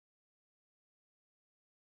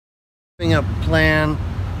A plan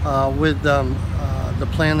with the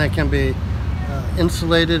plan that can be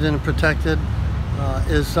insulated and protected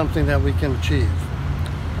is something that we can achieve.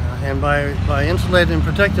 And by insulated and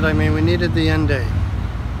protected, I mean we needed the end date.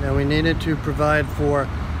 We needed to provide for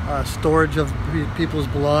storage of people's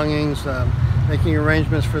belongings, making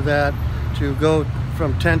arrangements for that, to go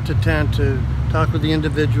from tent to tent, to talk with the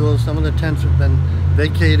individuals. Some of the tents have been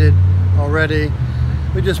vacated already.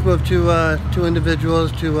 We just moved two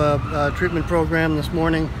individuals to a treatment program this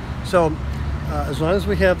morning. So as long as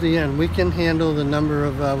we have the end, we can handle the number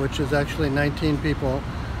of, which is actually 19 people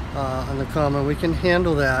on the common. We can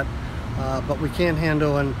handle that, but we can't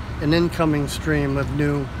handle an incoming stream of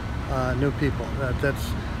new people.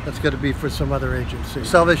 That's got to be for some other agency.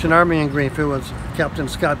 Salvation Army in Greenfield was Captain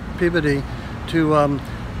Scott Peabody to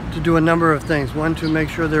do a number of things. One, to make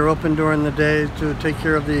sure they're open during the day, to take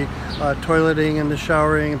care of the toileting and the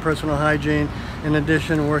showering and personal hygiene. In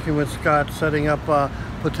addition, working with Scott, setting up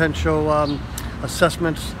potential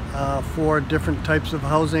assessments for different types of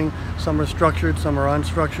housing. Some are structured, some are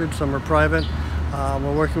unstructured, some are private.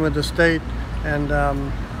 We're working with the state and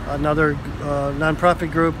another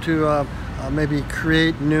nonprofit group to maybe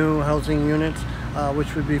create new housing units,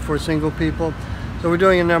 which would be for single people. So we're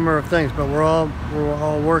doing a number of things, but we're all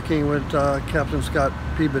working with Captain Scott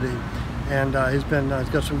Peabody, and he's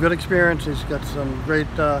got some good experience. He's got some great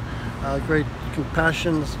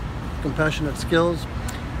compassionate skills,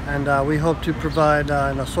 and we hope to provide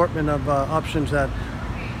an assortment of options that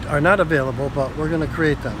are not available, but we're going to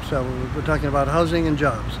create them. So we're talking about housing and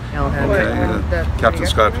jobs. Captain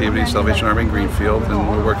Scott Peabody, Salvation Army in Greenfield, and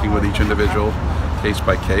we're working with each individual case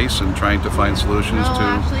by case and trying to find solutions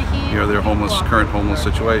to their current homeless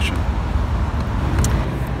situation.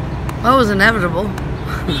 Well, it was inevitable.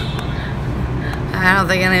 I don't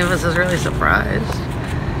think any of us is really surprised.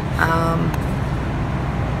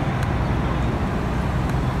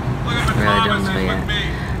 Really don't know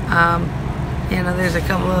yet. There's a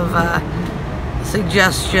couple of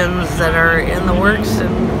suggestions that are in the works,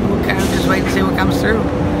 and we'll kind of just wait and see what comes through.